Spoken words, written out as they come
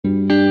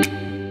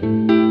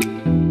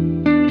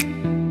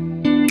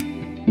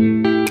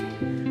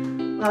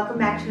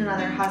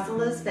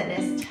Hustle is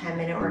Fitness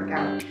 10-minute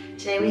workout.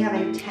 Today we have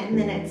a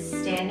 10-minute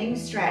standing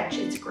stretch.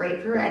 It's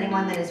great for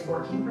anyone that is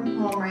working from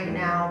home right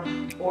now,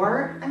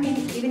 or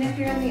even if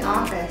you're in the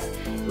office.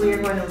 We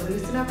are going to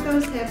loosen up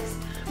those hips.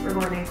 We're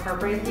going to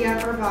incorporate the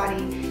upper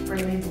body. We're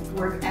going to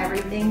work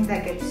everything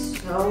that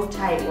gets so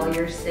tight while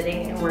you're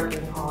sitting and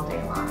working all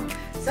day long.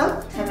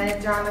 So 10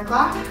 minutes are on the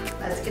clock.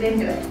 Let's get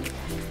into it.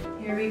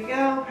 Here we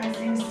go,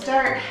 pressing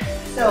start.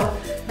 So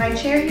my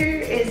chair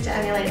here is to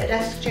emulate a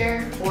desk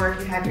chair, or if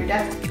you have your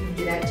desk, you can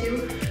do that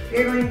too.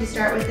 We're going to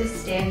start with this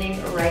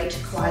standing right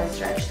quad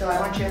stretch. So I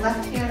want your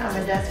left hand on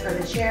the desk or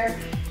the chair,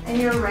 and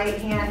your right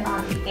hand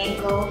on the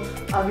ankle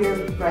of your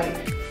right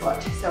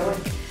foot. So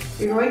what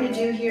you're going to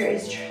do here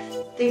is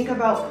think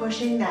about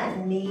pushing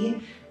that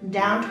knee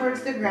down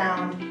towards the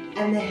ground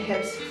and the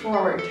hips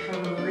forward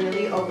to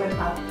really open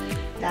up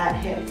that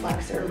hip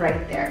flexor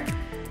right there.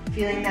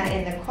 Feeling that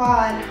in the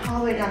quad, all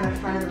the way down the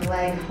front of the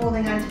leg,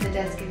 holding onto the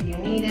desk if you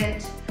need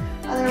it.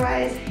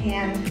 Otherwise,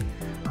 hand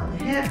on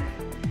the hip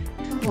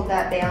to hold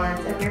that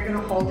balance. And we're gonna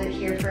hold it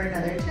here for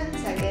another 10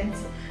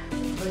 seconds.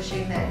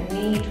 Pushing that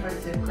knee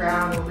towards the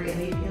ground,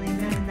 really feeling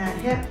that in that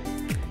hip.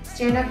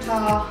 Stand up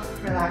tall,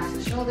 relax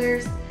the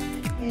shoulders.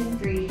 In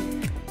 3,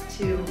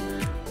 2,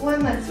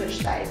 1, let's switch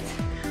sides.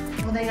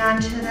 Holding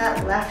on to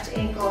that left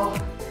ankle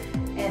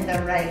and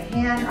the right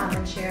hand on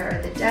the chair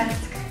or the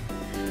desk.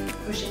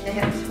 Pushing the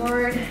hips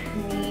forward,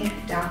 knee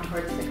down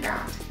towards the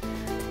ground.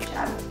 Good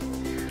job.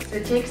 So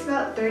it takes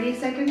about 30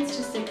 seconds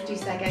to 60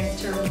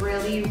 seconds to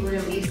really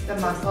release the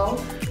muscle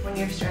when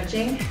you're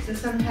stretching. So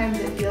sometimes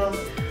it feels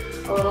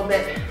a little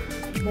bit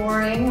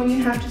boring when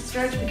you have to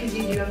stretch because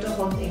you do have to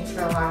hold things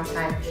for a long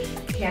time.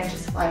 You can't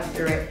just fly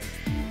through it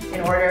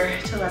in order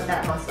to let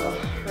that muscle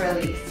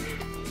release.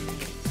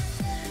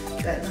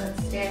 Good,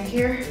 let's stand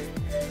here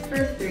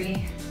for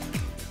 3,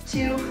 2,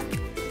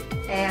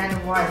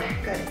 and 1.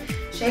 Good.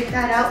 Shake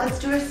that out. Let's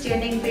do a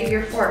standing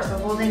figure 4. So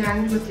holding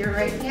on with your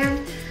right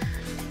hand,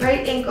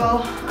 right ankle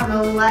on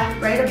the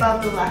left, right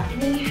above the left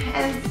knee,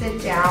 and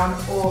sit down.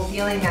 Oh,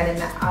 feeling that in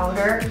the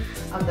outer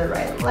of the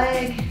right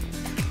leg.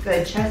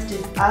 Good, chest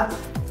is up.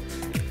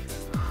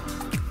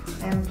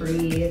 And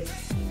breathe.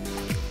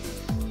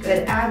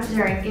 Good, abs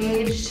are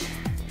engaged.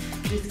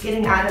 Just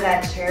getting out of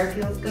that chair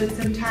feels good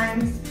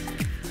sometimes.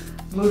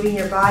 Moving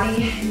your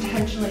body,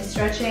 intentionally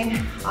stretching.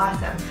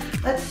 Awesome.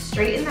 Let's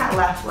straighten that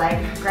left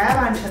leg, grab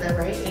onto the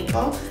right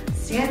ankle,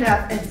 stand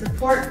up and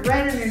support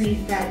right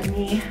underneath that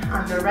knee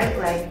on the right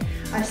leg,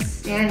 a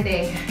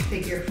standing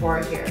figure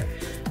 4 here.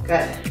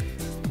 Good.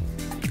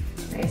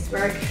 Nice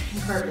work,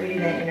 incorporating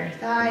that inner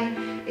thigh.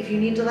 If you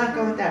need to let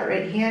go with that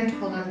right hand,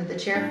 hold onto the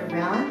chair for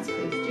balance,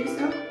 please do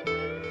so.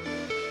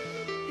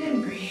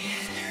 And breathe,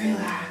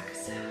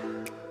 relax.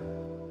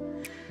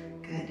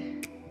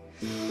 Good.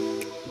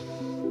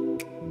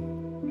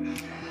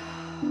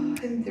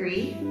 And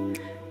 3,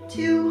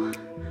 2,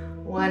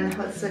 1.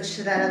 Let's switch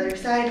to that other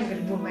side. I'm going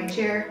to move my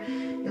chair.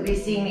 You'll be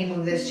seeing me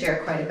move this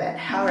chair quite a bit.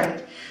 All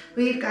right,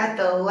 we've got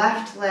the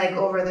left leg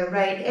over the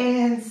right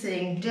and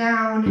sitting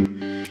down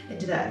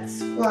into that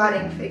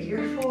squatting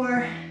figure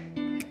 4.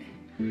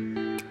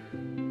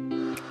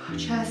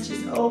 Chest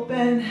is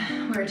open.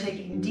 We're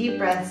taking deep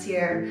breaths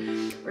here.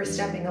 We're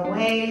stepping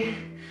away,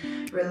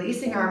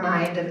 releasing our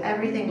mind of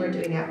everything we're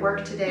doing at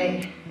work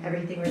today,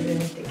 everything we're doing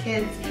with the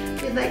kids.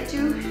 If you'd like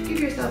to, give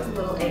yourself a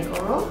little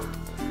ankle roll.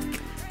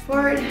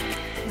 Forward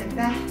and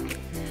back.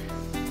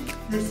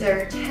 This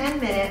is 10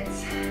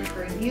 minutes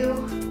for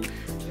you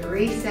to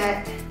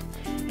reset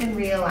and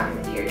realign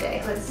with your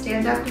day. Let's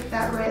stand up with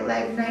that right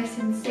leg nice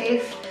and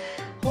safe,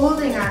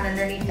 holding on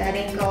underneath that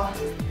ankle,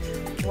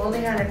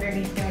 holding on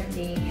underneath that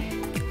knee.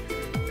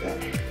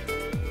 Good.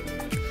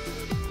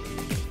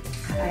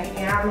 I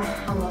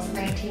am almost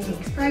 19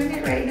 weeks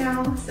pregnant right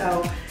now,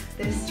 so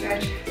this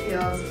stretch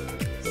feels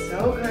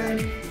so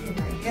good in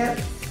my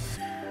hips.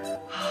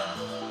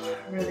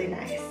 Really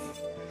nice.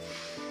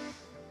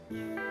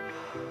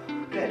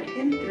 Good,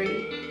 in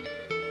 3,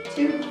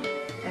 2,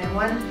 and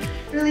 1.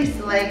 Release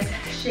the legs,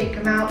 shake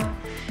them out.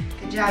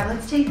 Good job.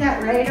 Let's take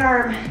that right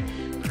arm,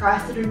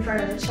 cross it in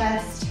front of the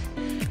chest.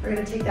 We're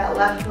gonna take that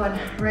left one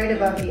right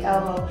above the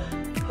elbow.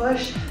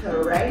 Push the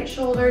right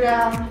shoulder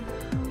down.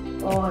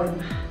 Oh,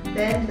 and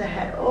bend the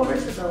head over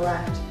to the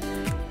left.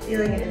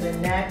 Feeling it in the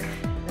neck,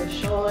 the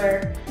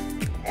shoulder,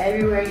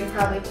 everywhere you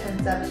probably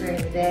tense up during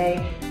the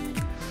day.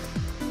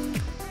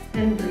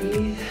 And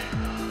breathe.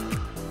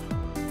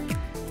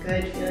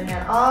 Good, feeling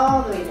that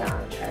all the way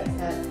down the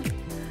tricep.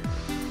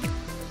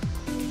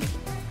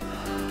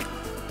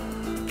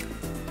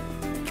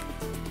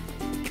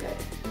 Good.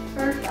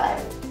 For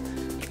 5,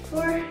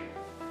 4,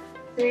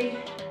 3,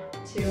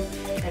 2,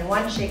 and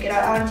 1. Shake it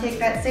out. I want to take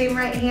that same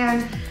right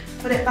hand,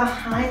 put it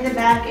behind the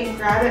back and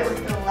grab it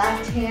with the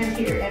left hand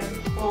here and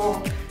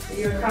pull. So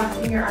you're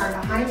crossing your arm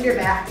behind your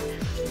back.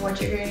 And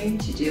what you're going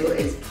to do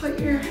is put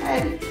your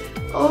head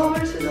over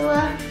to the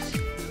left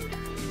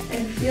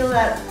and feel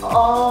that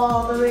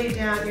all the way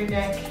down your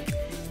neck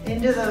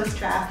into those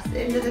traps,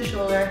 into the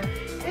shoulder,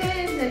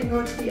 and then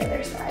go to the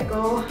other side.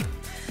 Go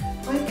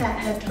point that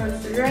head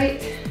towards the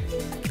right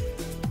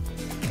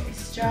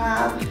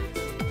job.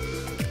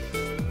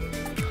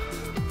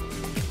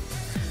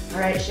 All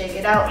right, shake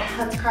it out.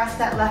 Let's cross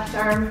that left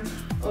arm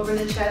over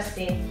the chest,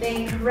 same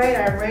thing. Right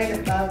arm right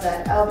above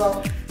that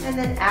elbow, and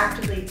then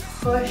actively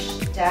push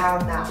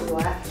down that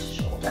left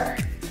shoulder.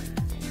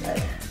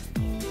 Good.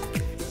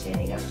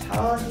 Standing up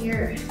tall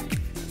here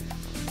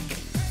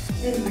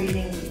and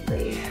breathing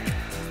deeply.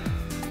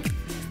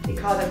 We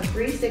call them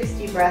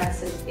 360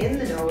 breaths in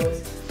the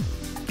nose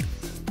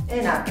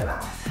and out the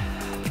mouth.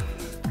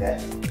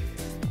 Good.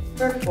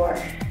 For 4,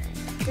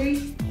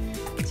 3,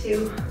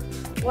 2,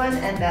 1,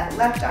 and that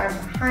left arm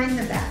behind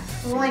the back,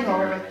 pulling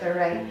over with the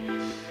right.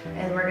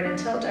 And we're gonna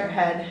tilt our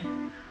head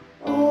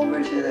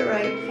over to the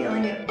right,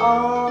 feeling it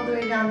all the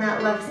way down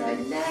that left side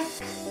neck,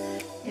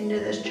 into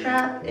this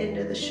trap,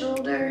 into the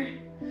shoulder.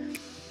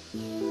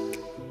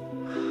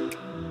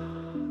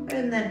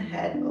 And then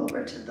head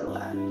over to the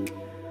left.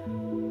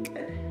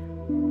 Good.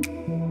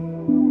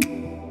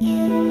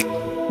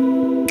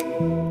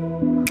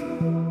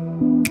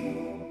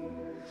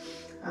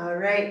 All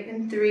right,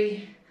 in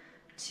 3,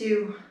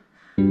 2,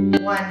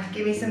 1.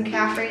 Give me some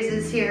calf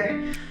raises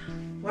here.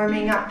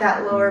 Warming up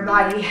that lower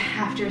body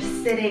after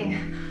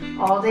sitting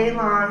all day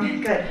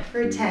long. Good,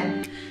 for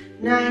 10,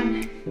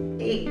 9,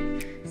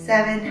 8,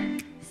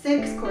 7,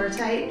 6, core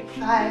tight,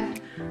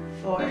 5,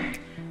 4,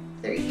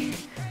 3,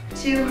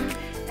 2,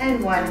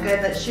 and 1.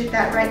 Good, let's shoot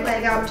that right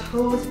leg out,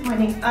 toes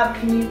pointing up.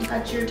 Can you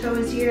touch your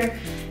toes here?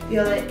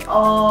 Feel it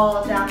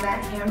all down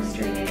that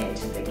hamstring and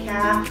into the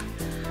calf.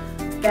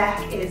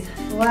 Back is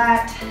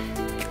flat.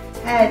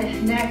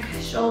 Head, neck,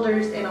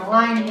 shoulders in a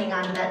line. Hang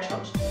on to that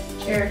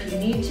chair if you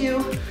need to.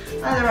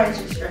 Otherwise,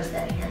 just rest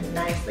that hand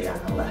nicely on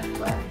the left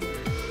leg.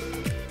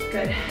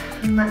 Good,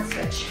 and let's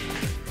switch.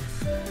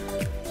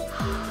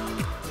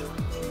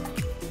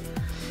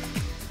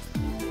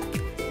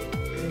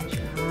 Good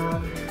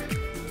job.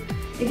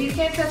 If you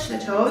can't touch the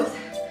toes,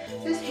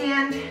 just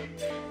hand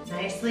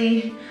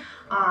nicely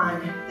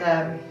on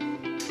the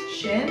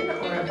shin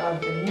or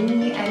above the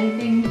knee,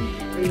 anything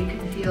where you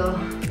can feel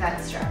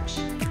that stretch.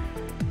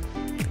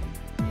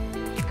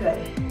 Good,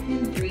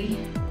 in 3,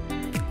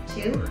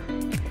 2,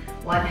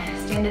 1.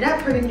 Stand it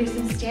up. We're gonna do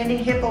some standing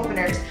hip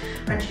openers.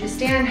 I want you to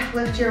stand,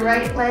 lift your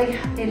right leg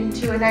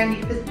into a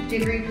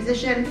 90-degree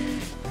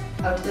position,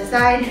 out to the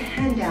side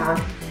and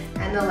down,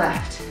 and the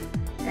left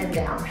and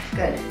down.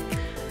 Good.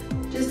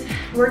 Just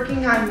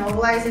working on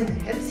mobilizing the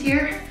hips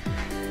here,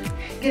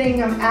 getting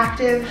them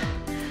active,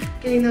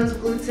 getting those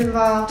glutes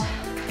involved,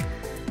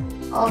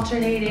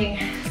 alternating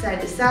side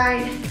to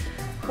side.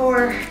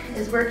 Core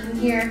is working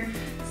here.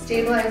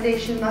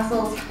 Stabilization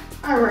muscles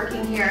are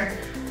working here.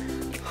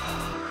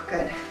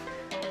 Good.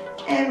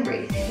 And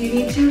breathe. If you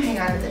need to, hang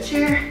on to the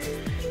chair.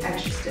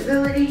 Extra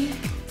stability.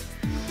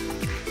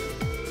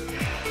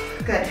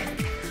 Good.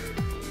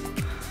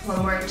 One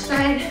more each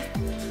side.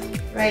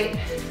 Right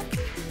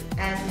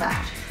and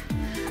left.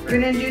 We're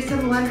gonna do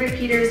some lunge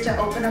repeaters to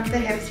open up the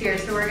hips here.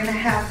 So we're gonna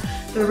have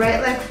the right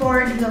leg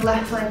forward and the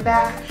left leg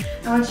back.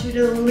 I want you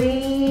to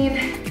lean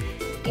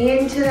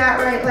into that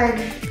right leg,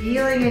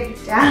 feeling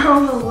it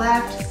down the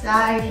left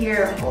side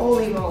here.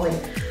 Holy moly.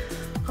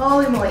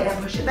 Holy moly. And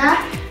push it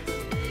back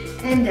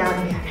and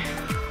down again.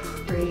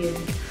 Breathe.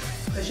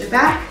 Push it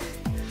back,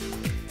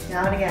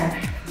 down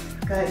again.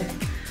 Good.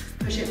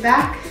 Push it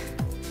back,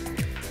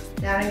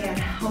 down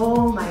again.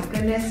 Oh my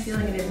goodness,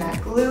 feeling it in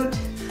that glute.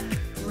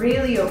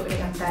 Really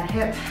opening up that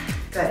hip.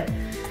 Good.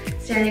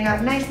 Standing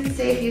up nice and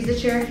safe. Use the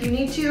chair if you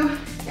need to.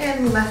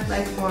 And left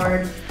leg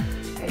forward,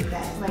 right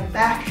leg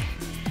back.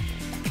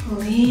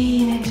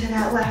 Lean into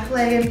that left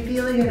leg and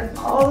feeling it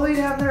all the way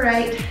down the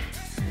right.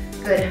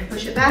 Good.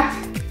 Push it back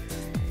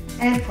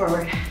and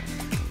forward.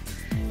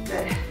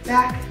 Good.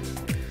 Back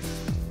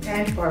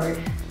and forward.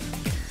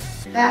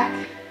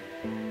 Back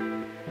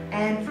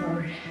and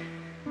forward.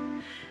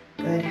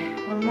 Good.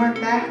 One more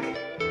back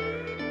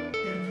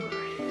and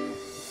forward.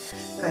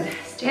 Good.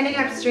 Standing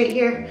up straight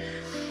here.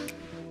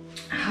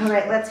 All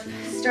right, let's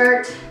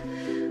start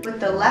with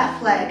the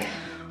left leg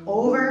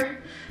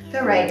over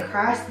the right.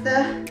 Cross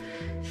the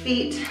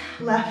feet,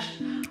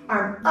 left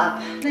arm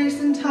up nice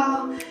and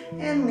tall,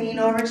 and lean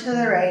over to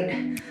the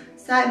right.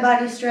 Side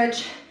body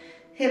stretch,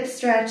 hip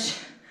stretch,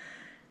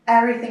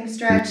 everything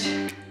stretch.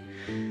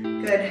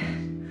 Good.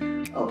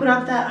 Open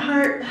up that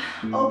heart,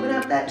 open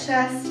up that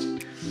chest,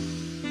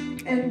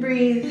 and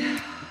breathe.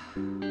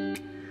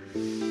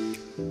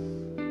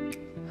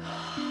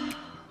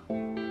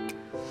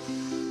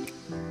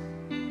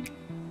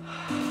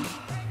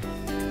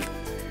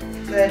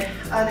 Good.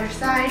 Other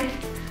side.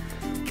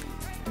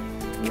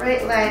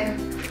 Right leg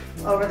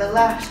over the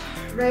left.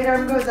 Right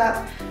arm goes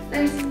up,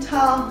 nice and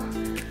tall.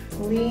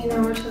 Lean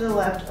over to the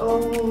left.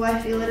 Oh,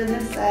 I feel it in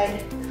this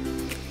side.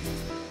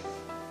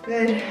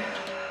 Good.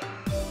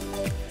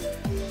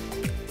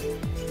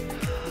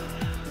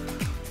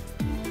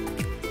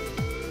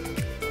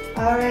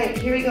 All right,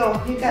 here we go.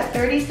 We've got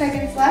 30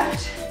 seconds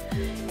left.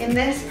 In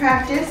this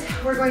practice,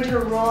 we're going to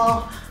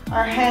roll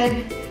our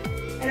head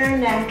and our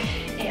neck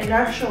and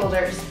our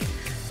shoulders.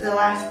 For the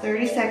last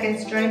 30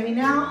 seconds, join me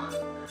now.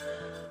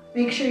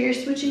 Make sure you're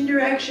switching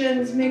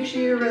directions. Make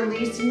sure you're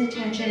releasing the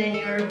tension and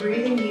you're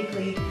breathing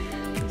deeply.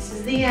 This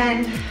is the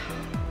end.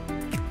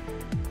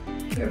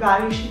 Your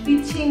body should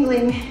be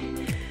tingling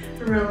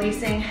from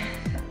releasing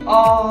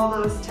all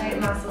those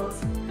tight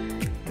muscles.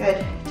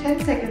 Good,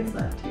 10 seconds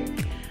left here.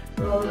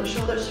 Roll those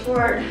shoulders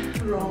forward,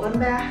 roll them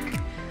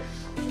back.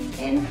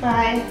 In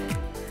 5,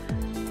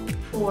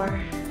 4,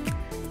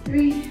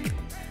 3,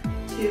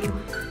 2,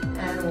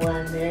 and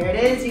 1. There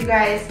it is, you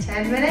guys,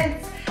 10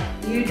 minutes.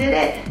 You did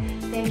it.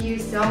 Thank you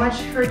so much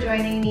for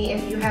joining me.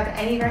 If you have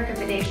any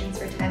recommendations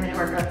for 10-minute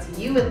workouts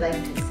you would like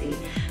to see,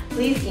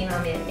 please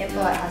email me at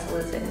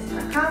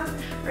info@hustlelizfitness.com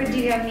or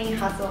DM me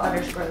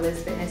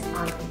hustle_lizfitness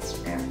on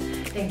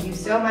Instagram. Thank you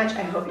so much.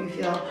 I hope you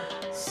feel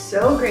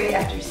so great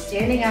after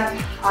standing up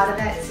out of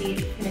that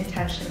seat and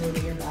intentionally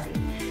moving your body.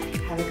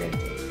 Have a great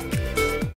day.